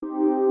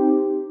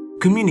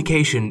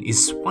Communication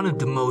is one of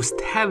the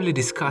most heavily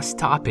discussed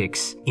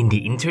topics in the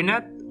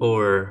internet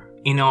or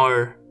in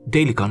our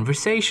daily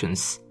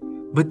conversations.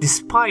 But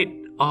despite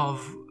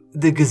of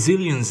the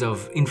gazillions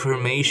of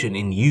information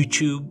in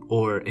YouTube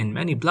or in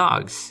many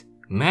blogs,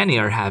 many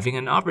are having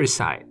an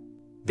oversight.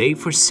 They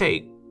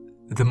forsake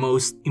the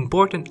most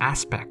important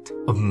aspect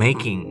of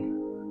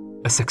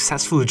making a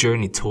successful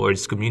journey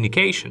towards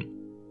communication.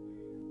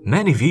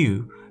 Many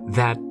view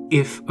that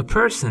if a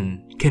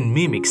person can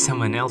mimic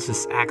someone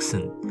else's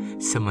accent,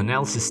 someone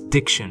else's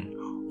diction,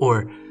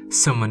 or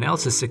someone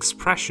else's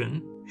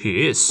expression,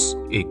 he is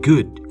a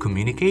good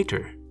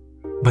communicator.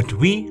 But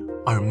we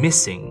are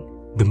missing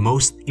the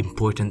most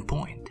important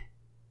point.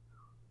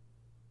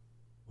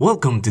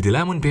 Welcome to the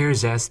Lemon Bear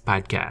Zest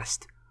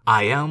podcast.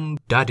 I am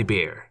Daddy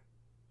Bear.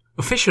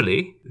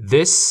 Officially,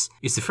 this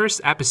is the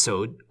first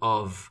episode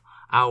of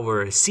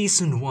our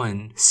Season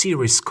 1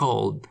 series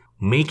called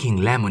Making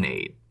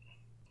Lemonade.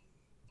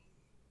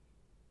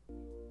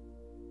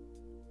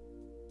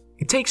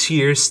 It takes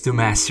years to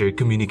master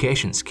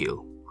communication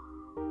skill.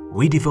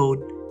 We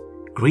devote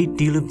a great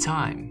deal of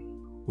time.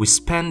 We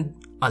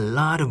spend a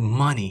lot of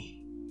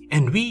money,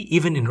 and we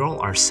even enroll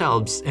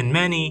ourselves in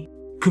many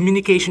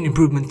communication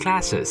improvement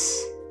classes.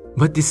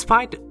 But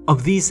despite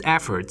of these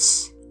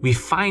efforts, we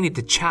find it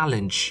a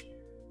challenge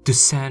to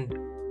send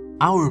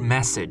our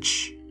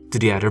message to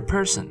the other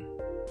person.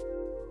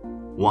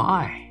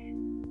 Why?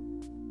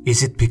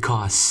 Is it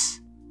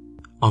because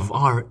of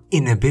our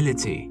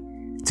inability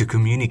to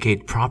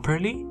communicate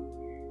properly?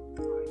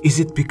 Is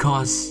it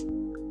because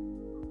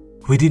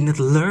we did not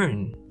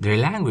learn their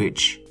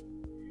language?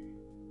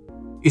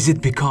 Is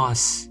it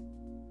because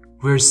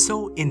we're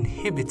so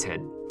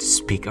inhibited to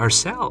speak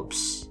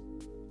ourselves?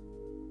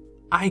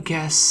 I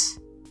guess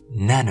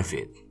none of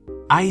it.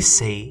 I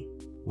say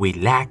we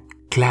lack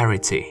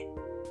clarity.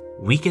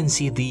 We can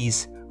see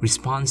these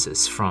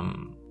responses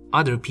from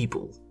other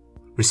people.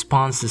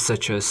 Responses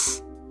such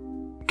as,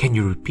 "Can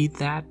you repeat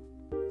that?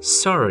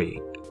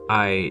 Sorry,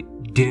 I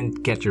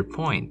didn't get your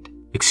point.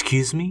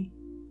 Excuse me?"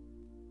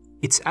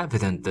 It's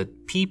evident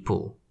that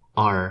people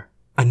are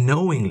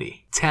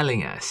unknowingly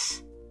telling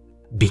us,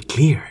 "Be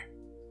clear."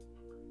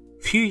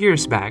 Few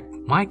years back,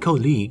 my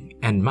colleague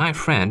and my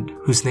friend,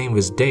 whose name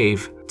was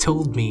Dave,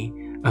 told me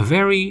a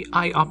very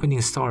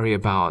eye-opening story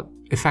about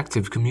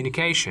effective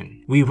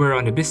communication. We were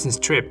on a business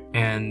trip,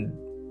 and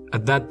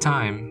at that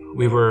time,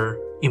 we were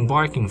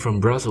embarking from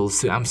Brussels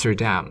to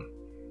Amsterdam.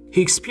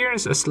 He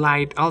experienced a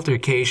slight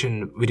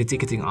altercation with a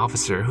ticketing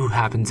officer who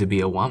happened to be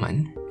a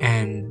woman.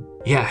 And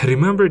yeah, I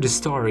remember the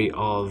story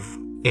of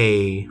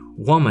a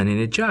woman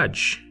and a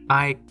judge.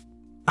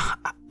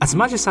 As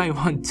much as I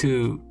want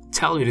to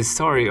tell you the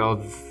story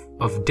of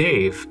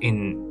Dave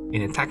in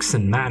a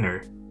Texan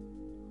manner,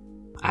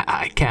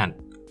 I can't.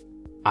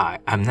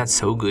 I'm not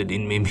so good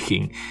in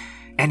mimicking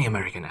any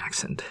American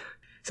accent.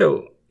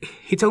 So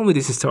he told me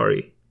this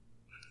story.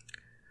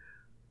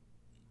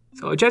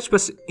 So a judge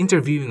was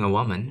interviewing a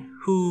woman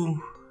who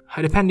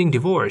had a pending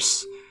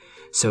divorce.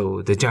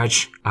 So the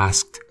judge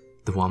asked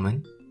the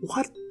woman,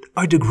 "What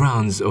are the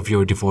grounds of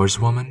your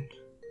divorce, woman?"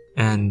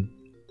 And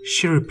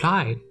she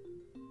replied,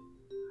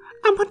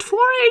 "I'm at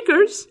 4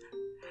 acres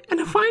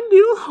and a fine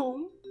little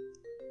home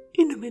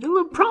in the middle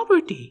of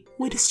property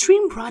with a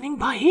stream running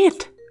by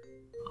it."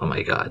 Oh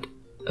my god,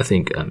 I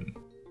think I'm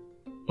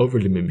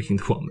overly mimicking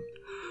the woman.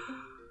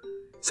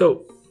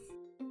 So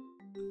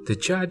the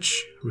judge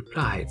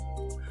replied,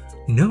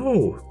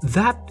 "No,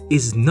 that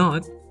is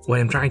not what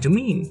I'm trying to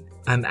mean.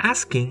 I'm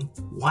asking,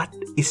 what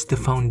is the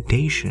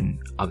foundation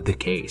of the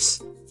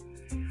case?"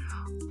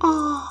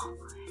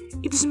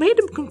 It is made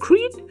of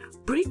concrete,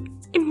 brick,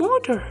 and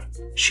mortar,"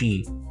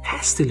 she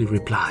hastily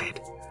replied.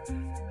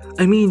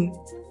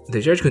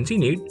 The judge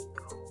continued,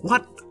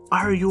 "What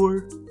are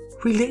your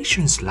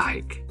relations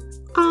like?"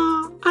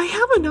 I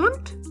have an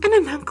aunt and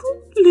an uncle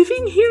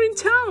living here in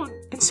town,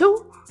 and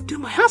so do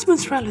my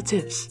husband's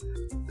relatives."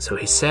 So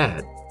he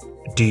said,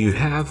 "Do you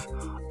have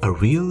a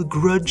real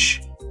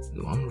grudge?"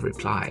 The woman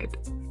replied,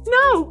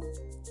 "No.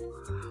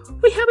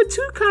 We have a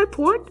 2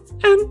 carport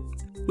and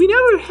we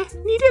never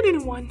needed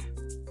anyone."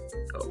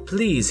 Oh,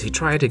 please, he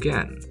tried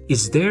again.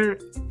 "Is there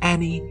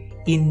any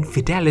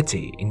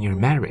infidelity in your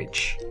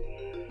marriage?"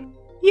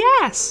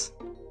 "Yes.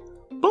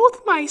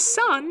 Both my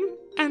son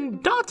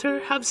and daughter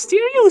have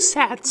stereo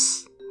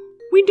sets.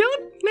 We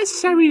don't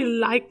necessarily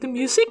like the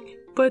music,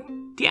 but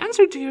the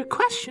answer to your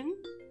question,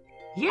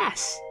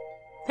 yes,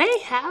 they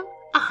have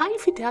a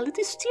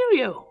high-fidelity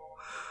stereo."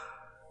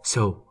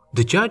 So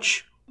the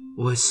judge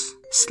was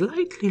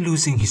slightly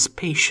losing his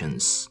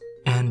patience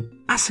and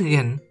asked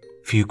again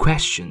a few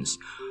questions.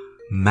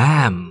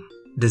 "Ma'am,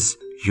 does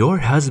your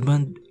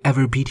husband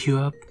ever beat you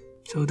up?"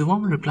 So the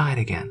woman replied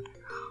again,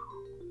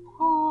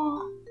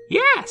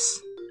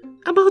 "Yes,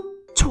 about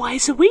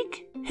twice a week.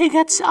 He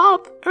gets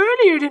up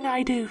earlier than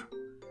I do."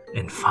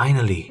 And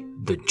finally,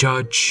 the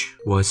judge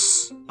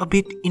was a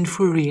bit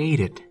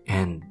infuriated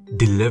and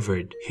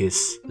delivered his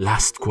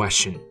last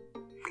question.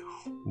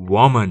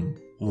 "Woman,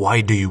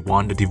 why do you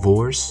want a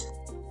divorce?"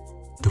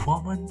 The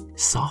woman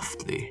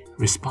softly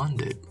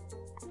responded.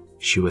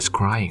 She was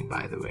crying,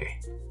 by the way.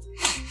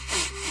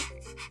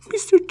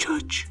 Mr.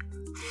 Judge,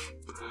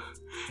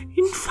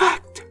 in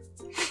fact,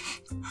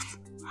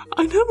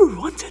 I never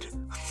wanted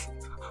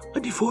a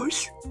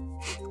divorce.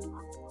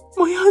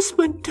 My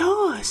husband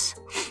does.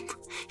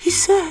 He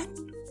said,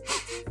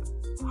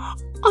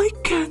 I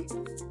can't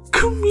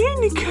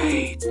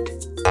communicate.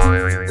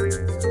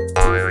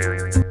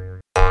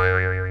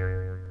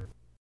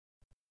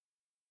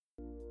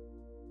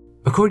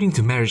 According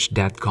to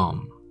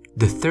Marriage.com,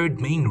 the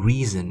third main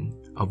reason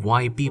of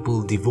why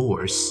people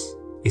divorce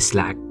is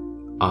lack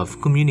of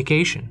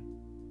communication.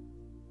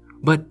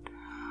 But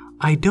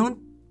I don't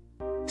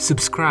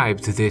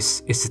subscribe to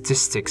this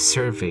statistic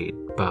surveyed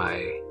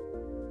by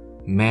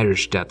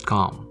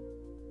Marriage.com.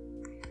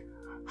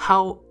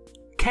 How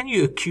can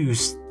you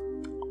accuse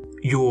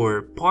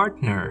your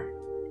partner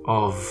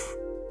of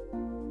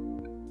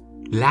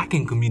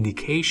lacking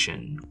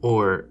communication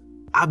or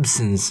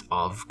absence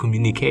of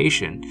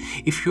communication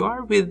if you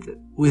are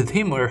with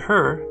him or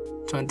her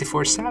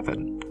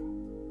 24/7?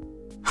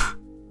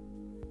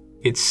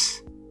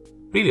 It's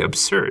really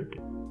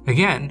absurd.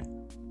 Again,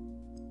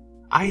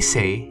 I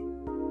say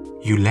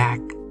you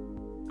lack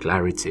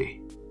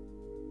clarity.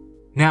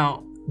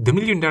 Now, the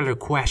million-dollar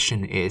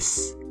question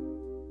is,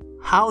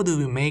 how do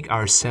we make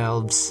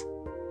ourselves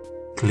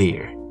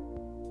clear?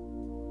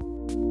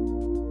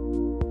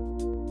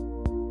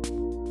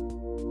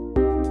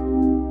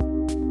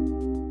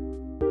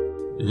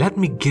 Let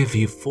me give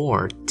you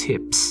 4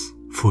 tips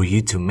for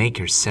you to make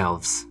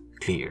yourselves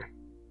clear.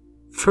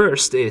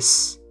 First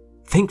is,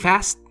 think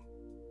fast,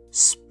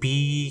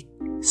 speak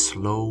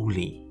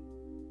slowly.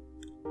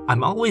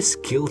 I'm always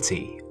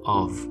guilty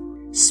of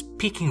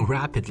speaking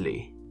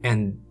rapidly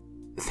and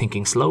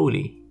thinking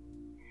slowly.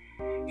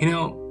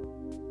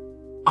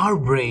 Our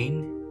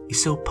brain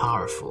is so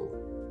powerful.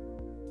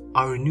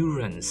 Our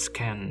neurons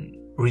can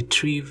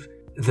retrieve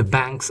the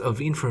banks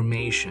of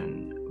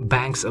information,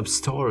 banks of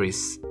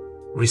stories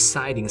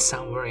residing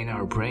somewhere in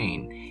our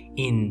brain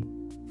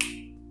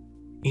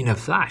in a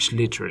flash,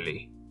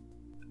 literally.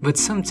 But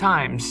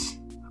sometimes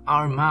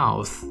our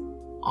mouth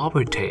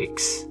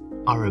overtakes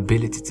our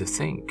ability to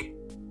think,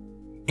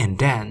 and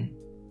then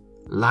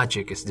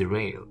logic is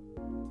derailed.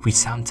 We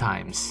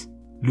sometimes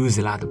lose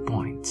a lot of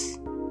points.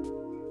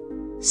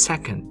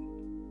 Second,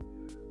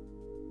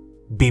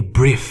 be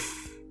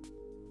brief.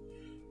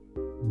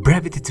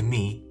 Brevity to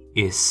me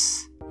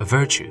is a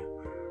virtue.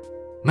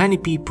 Many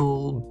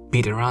people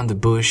beat around the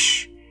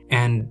bush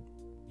and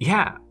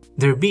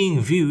they're being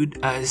viewed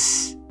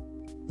as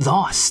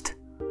lost,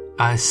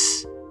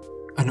 as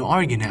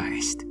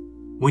unorganized.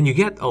 When you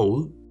get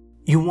old,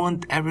 you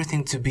want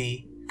everything to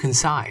be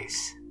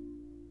concise,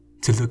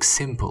 to look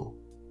simple.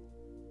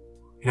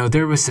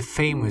 There was a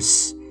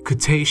famous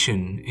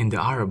quotation in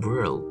the Arab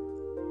world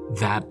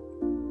that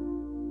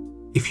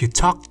if you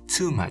talk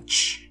too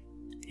much,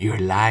 you're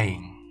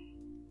lying.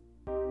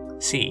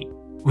 See,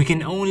 we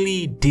can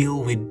only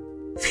deal with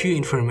few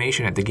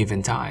information at the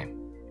given time.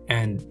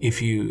 And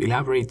if you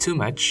elaborate too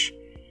much,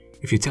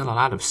 if you tell a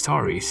lot of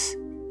stories,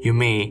 you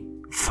may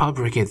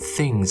fabricate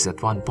things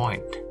at one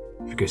point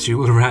because you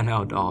will run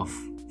out of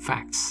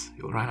facts,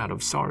 you'll run out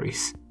of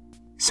stories.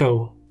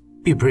 So,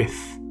 be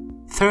brief.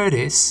 Third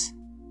is,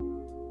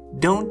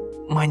 don't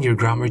mind your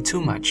grammar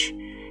too much.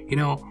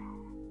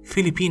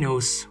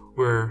 Filipinos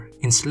were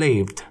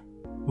enslaved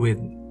with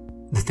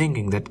the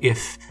thinking that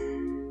if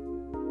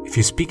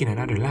you speak in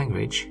another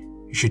language,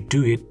 you should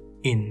do it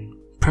in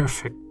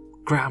perfect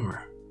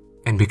grammar.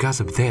 And because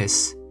of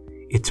this,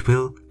 it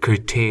will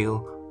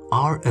curtail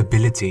our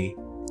ability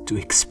to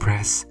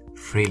express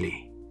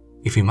freely.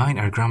 If we mind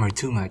our grammar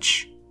too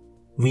much,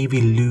 we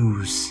will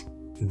lose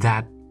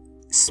that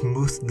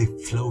smoothly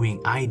flowing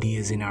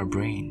ideas in our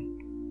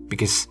brain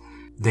because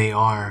they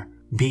are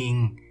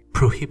being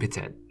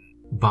prohibited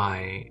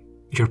by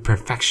your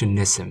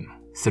perfectionism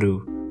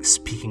through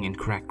speaking in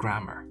correct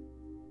grammar.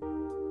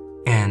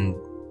 And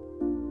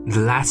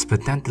the last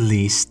but not the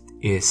least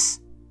is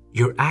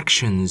your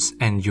actions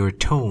and your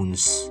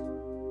tones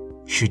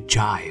should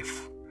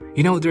jive.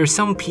 There are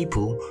some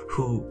people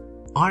who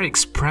are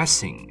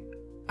expressing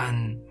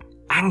an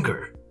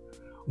anger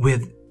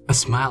with a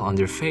smile on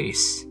their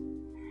face.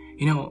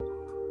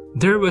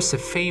 There was a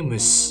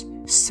famous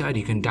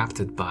study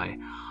conducted by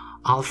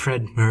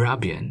Alfred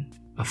Mehrabian,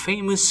 a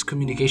famous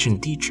communication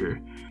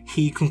teacher.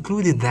 He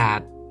concluded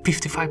that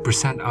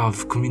 55%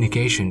 of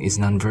communication is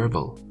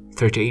nonverbal,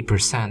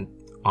 38%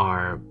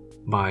 are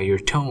by your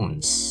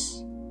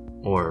tones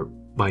or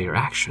by your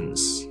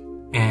actions,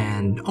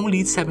 and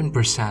only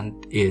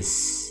 7%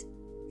 is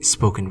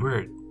spoken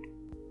word.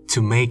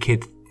 To make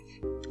it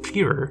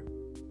clearer,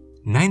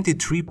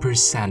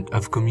 93%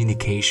 of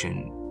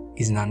communication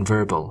is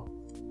nonverbal,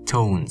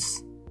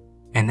 tones,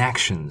 and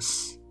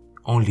actions.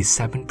 Only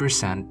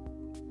 7%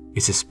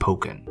 is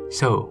spoken.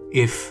 So,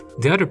 if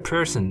the other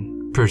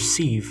person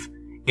perceive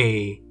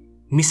a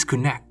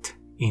misconnect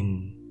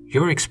in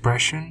your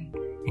expression,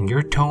 in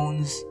your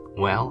tones,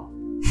 well,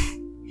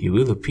 you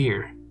will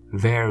appear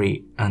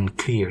very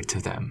unclear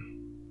to them.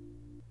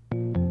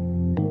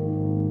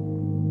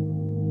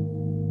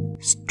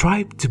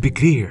 Strive to be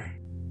clear.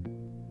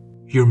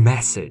 Your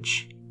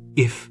message,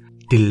 if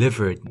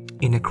delivered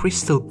in a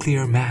crystal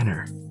clear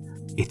manner,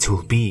 it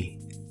will be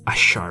as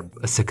sharp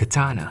as a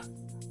katana.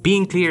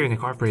 Being clear in a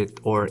corporate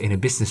or in a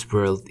business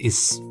world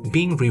is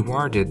being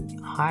rewarded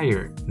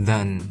higher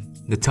than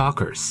the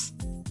talkers.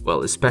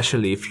 Well,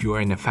 especially if you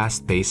are in a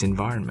fast-paced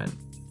environment.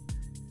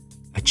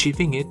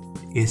 Achieving it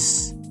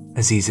is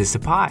as easy as a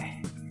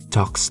pie.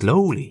 Talk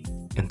slowly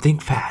and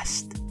think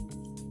fast.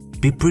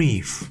 Be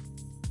brief.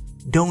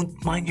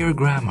 Don't mind your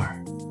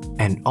grammar.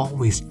 And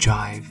always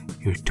jive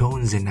your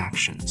tones and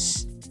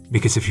actions.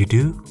 Because if you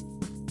do,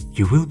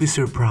 you will be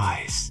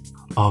surprised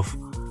of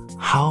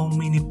how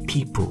many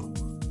people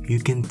you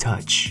can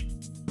touch,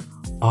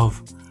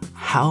 of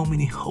how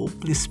many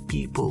hopeless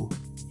people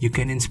you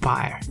can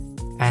inspire,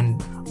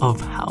 and of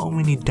how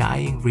many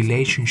dying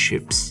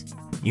relationships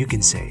you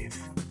can save.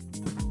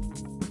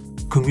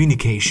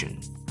 Communication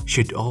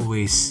should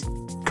always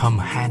come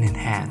hand in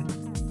hand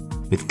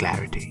with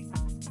clarity.